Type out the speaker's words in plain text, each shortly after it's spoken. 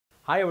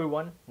Hi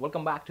everyone,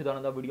 welcome back to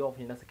another video of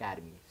Linus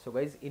Academy. So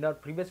guys, in our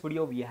previous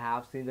video we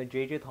have seen the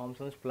J.J.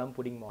 Thomson's plum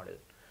pudding model.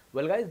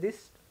 Well guys,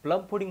 this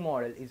plum pudding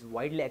model is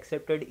widely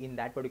accepted in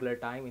that particular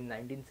time in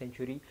 19th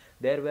century.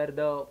 There where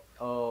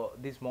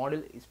this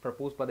model is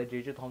proposed by the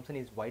J.J. Thomson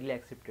is widely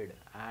accepted,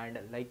 and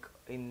like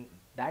in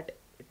that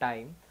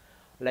time,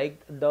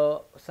 like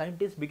the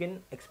scientists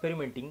began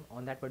experimenting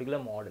on that particular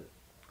model.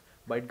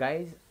 But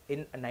guys,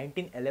 in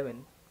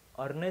 1911,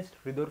 Ernest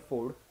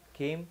Rutherford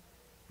came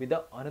with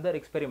another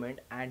experiment,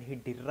 and he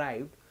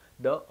derived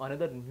the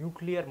another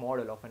nuclear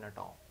model of an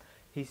atom.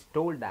 He's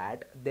told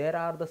that there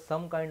are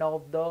some kind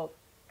of the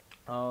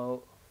uh,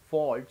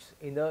 faults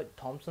in the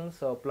Thomson's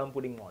plum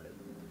pudding model.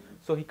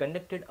 So he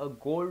conducted a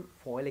gold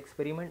foil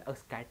experiment, a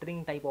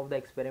scattering type of the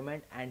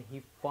experiment, and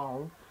he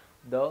found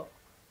the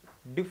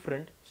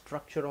different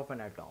structure of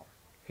an atom.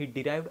 He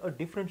derived a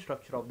different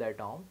structure of the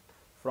atom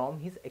from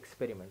his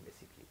experiment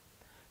basically.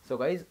 So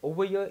guys,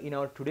 over here in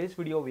our today's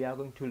video we are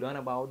going to learn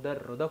about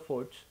the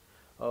Rutherford's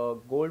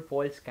gold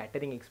foil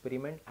scattering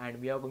experiment,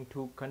 and we are going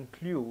to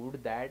conclude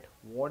that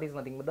what is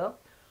nothing but the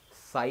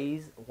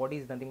size, what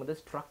is nothing but the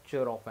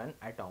structure of an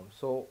atom.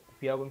 So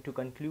we are going to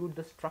conclude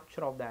the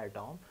structure of the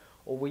atom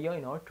over here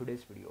in our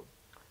today's video.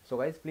 So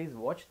guys, please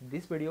watch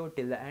this video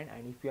till the end,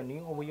 and if you are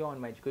new over here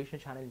on my education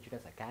channel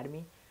Linus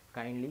Academy,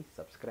 kindly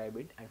subscribe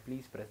it and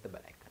please press the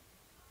bell icon.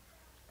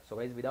 So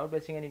guys, without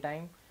wasting any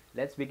time,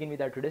 let's begin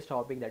with our today's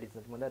topic, that is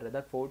nothing but the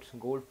Rutherford's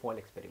gold foil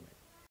experiment.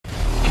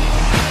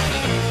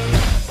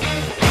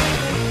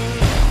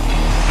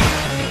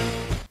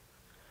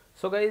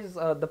 So guys,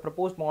 the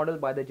proposed model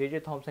by the J.J.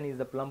 Thomson is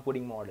the plum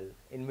pudding model,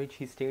 in which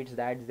he states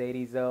that there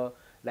is a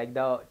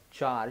the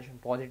charge,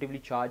 positively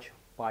charged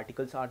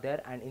particles are there,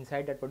 and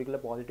inside that particular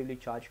positively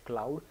charged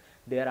cloud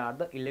there are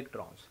the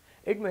electrons.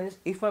 It means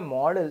if my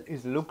model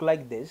is look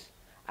like this,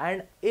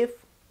 and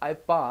if I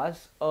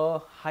pass a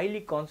highly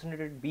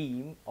concentrated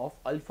beam of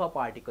alpha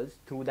particles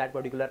through that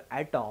particular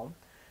atom,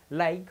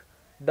 like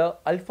the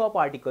alpha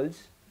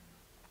particles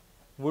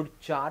would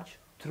charge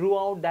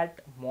throughout that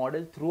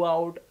model,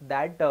 throughout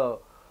that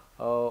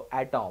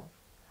atom,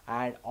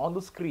 and on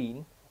the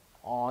screen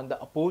on the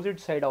opposite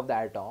side of the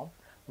atom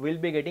we'll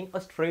be getting a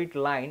straight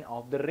line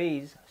of the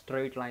rays,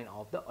 straight line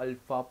of the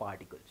alpha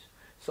particles.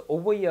 So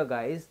over here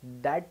guys,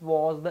 that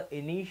was the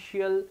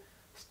initial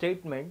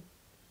statement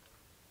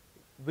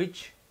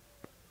which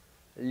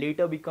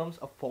later becomes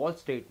a false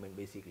statement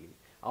basically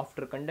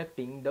after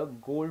conducting the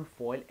gold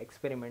foil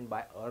experiment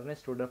by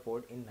Ernest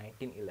Rutherford in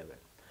 1911.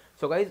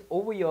 So guys,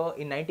 over here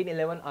in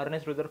 1911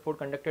 Ernest Rutherford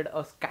conducted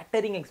a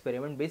scattering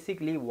experiment.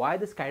 Basically, why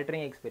the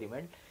scattering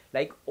experiment?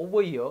 Like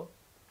over here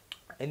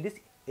in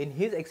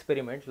his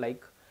experiment,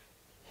 like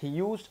he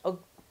used a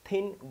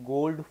thin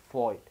gold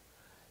foil.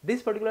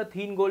 This particular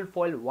thin gold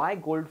foil, why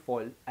gold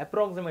foil?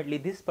 Approximately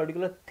this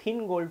particular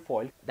thin gold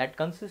foil that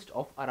consists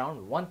of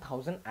around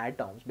 1000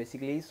 atoms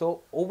basically.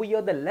 So over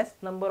here the less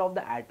number of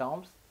the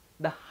atoms,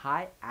 the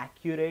high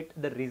accurate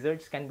the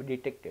results can be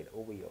detected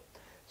over here.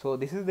 So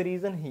this is the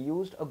reason he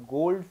used a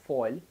gold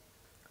foil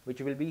which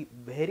will be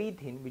very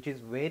thin, which is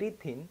very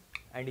thin,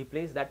 and he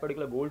placed that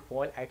particular gold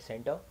foil at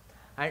center,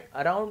 and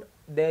around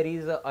there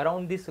is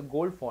around this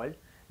gold foil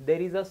there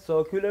is a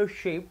circular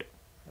shaped,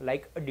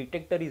 like a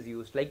detector is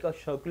used, like a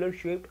circular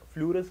shaped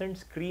fluorescent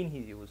screen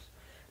is used,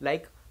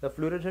 like the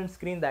fluorescent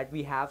screen that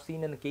we have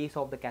seen in the case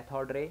of the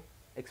cathode ray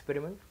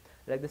experiment.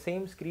 Like the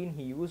same screen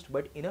he used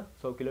but in a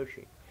circular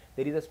shape.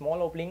 There is a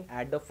small opening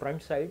at the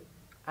front side,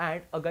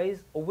 and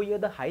guys, over here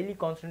the highly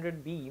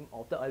concentrated beam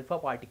of the alpha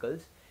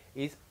particles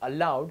is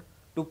allowed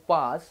to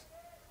pass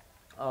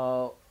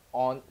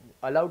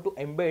allowed to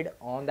embed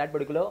on that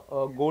particular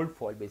gold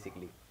foil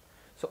basically.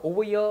 So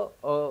over here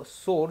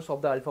source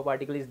of the alpha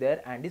particle is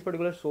there, and this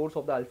particular source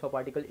of the alpha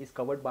particle is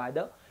covered by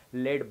the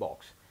lead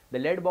box. The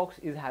lead box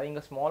is having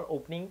a small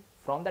opening.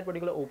 From that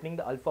particular opening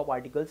the alpha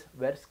particles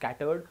were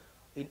scattered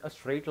in a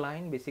straight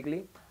line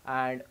basically,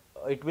 and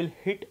it will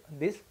hit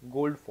this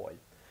gold foil.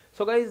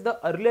 So guys, the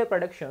earlier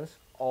predictions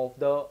of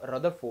the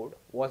Rutherford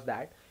was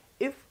that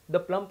if the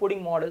plum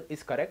pudding model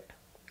is correct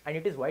and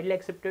it is widely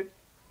accepted,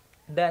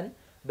 then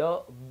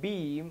the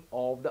beam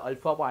of the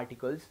alpha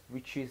particles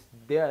which is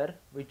there,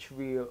 which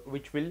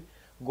will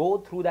go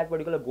through that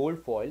particular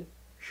gold foil,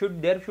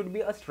 there should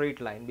be a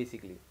straight line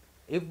basically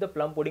if the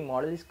plum pudding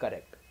model is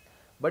correct.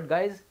 But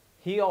guys,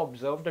 he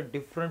observed a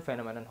different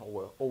phenomenon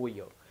over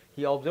here.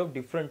 He observed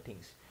different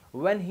things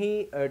when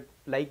he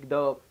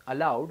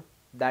allowed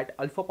that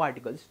alpha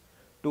particles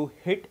to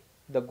hit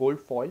the gold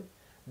foil.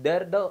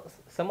 There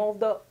some of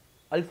the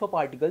alpha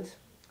particles,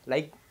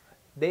 like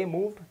they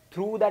moved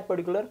through that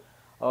particular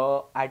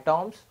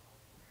atoms,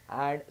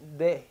 and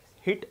they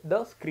hit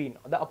the screen,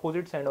 the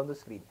opposite side of the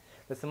screen.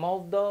 Some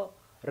of the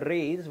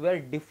rays were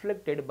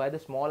deflected by the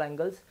small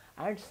angles,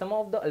 and some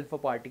of the alpha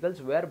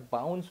particles were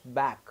bounced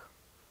back.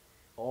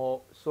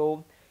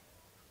 So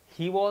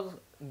he was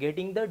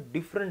getting the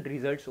different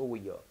results over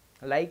here.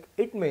 Like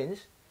it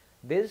means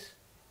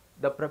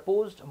the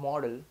proposed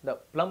model, the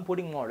plum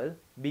pudding model,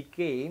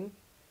 became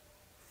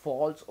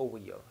false over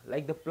here.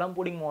 Like the plum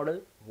pudding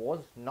model was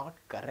not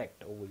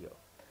correct over here.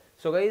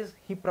 So guys,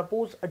 he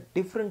proposed a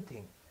different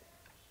thing.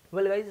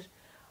 Well guys,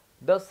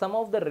 the sum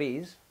of the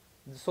rays,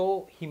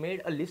 so he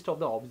made a list of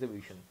the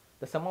observation.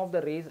 The sum of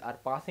the rays are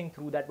passing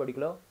through that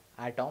particular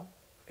atom.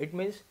 It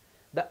means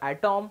the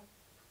atom,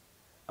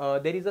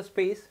 there is a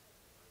space,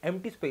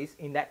 empty space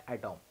in that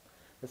atom.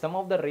 The sum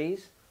of the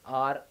rays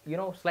are, you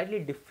know, slightly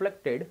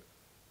deflected.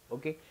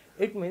 Okay,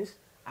 it means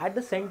at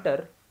the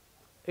center,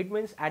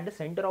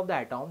 of the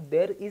atom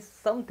there is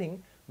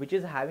something which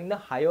is having the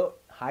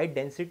high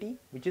density,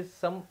 which is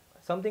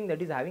something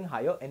that is having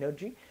higher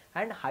energy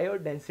and higher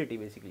density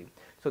basically.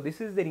 So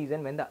this is the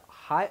reason when the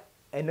high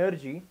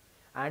energy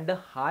and the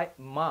high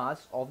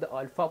mass of the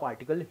alpha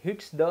particle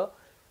hits the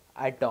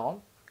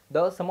atom,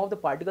 the sum of the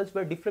particles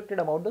were deflected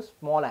about the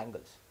small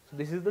angles. So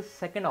this is the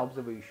second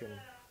observation.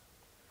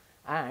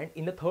 And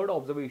in the third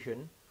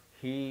observation,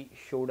 he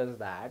showed us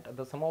that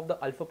the sum of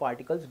the alpha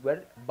particles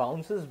were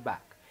bounces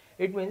back.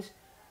 It means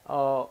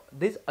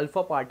these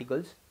alpha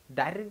particles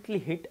directly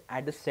hit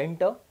at the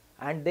center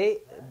and they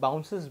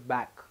bounces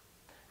back.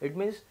 It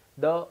means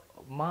the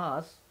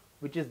mass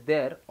which is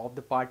there of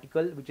the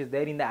particle which is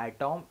there in the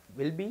atom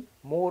will be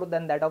more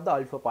than that of the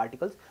alpha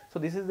particles. So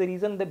this is the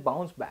reason they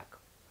bounce back.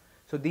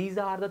 So these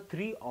are the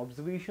three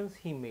observations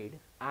he made,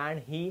 and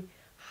he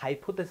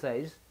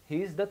hypothesized,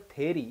 here's the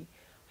theory,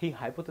 he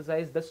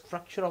hypothesized the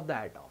structure of the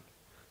atom.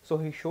 So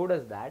he showed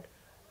us that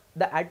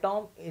the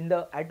atom, in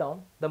the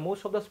atom, the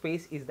most of the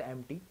space is the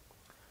empty,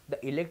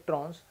 the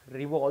electrons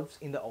revolves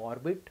in the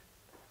orbit,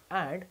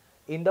 and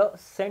in the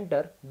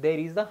center there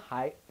is a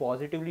high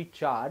positively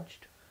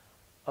charged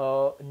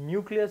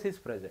nucleus is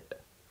present.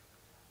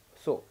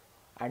 So,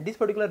 and this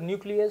particular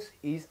nucleus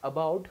is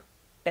about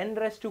 10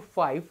 raised to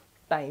 5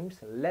 times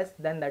less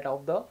than that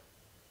of the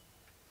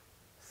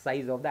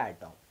size of the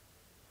atom.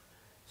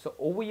 So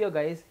over here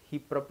guys, he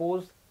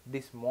proposed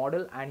this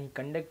model and he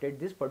conducted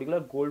this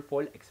particular gold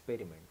foil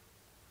experiment.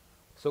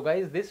 So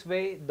guys, this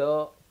way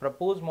the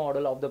proposed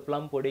model of the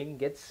plum pudding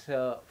gets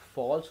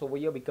false over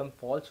here, become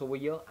false over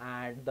here,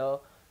 and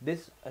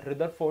this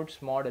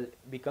Rutherfords model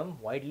become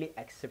widely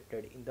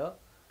accepted in the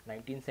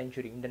 19th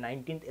century. In the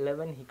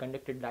 1911 he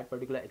conducted that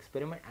particular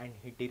experiment and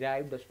he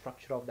derived the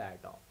structure of the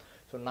atom.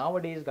 So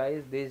nowadays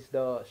guys,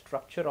 the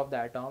structure of the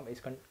atom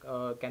is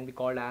can be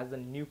called as the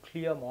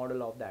nuclear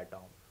model of the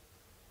atom.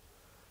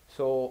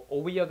 So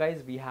over here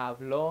guys, we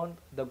have learned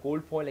the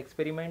gold foil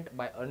experiment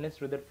by Ernest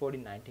Rutherford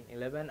in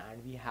 1911,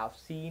 and we have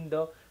seen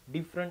the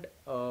different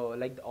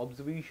like the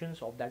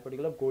observations of that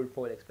particular gold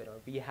foil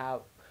experiment. We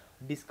have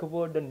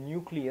discovered the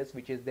nucleus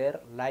which is there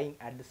lying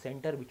at the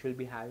center, which will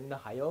be having the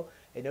higher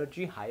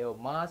energy, higher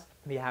mass.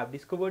 We have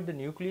discovered the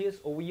nucleus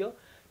over here.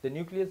 The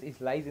nucleus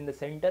lies in the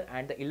center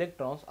and the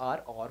electrons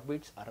are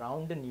orbits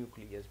around the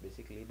nucleus.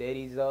 Basically there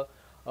is a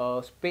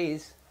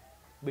space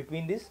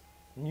between this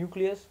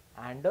nucleus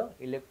and the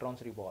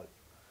electrons revolve.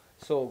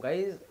 So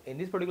guys, in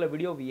this particular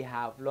video we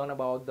have learned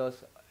about the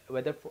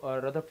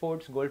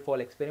Rutherford's gold foil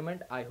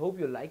experiment. I hope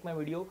you like my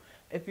video.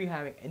 If you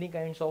have any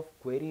kinds of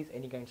queries,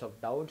 any kinds of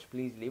doubts,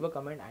 please leave a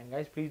comment, and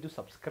guys, please do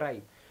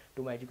subscribe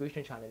to my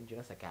educational channel,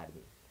 Engineers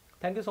Academy.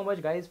 Thank you so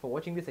much guys for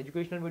watching this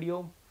educational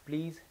video.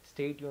 Please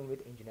stay tuned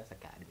with Engineers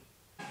Academy.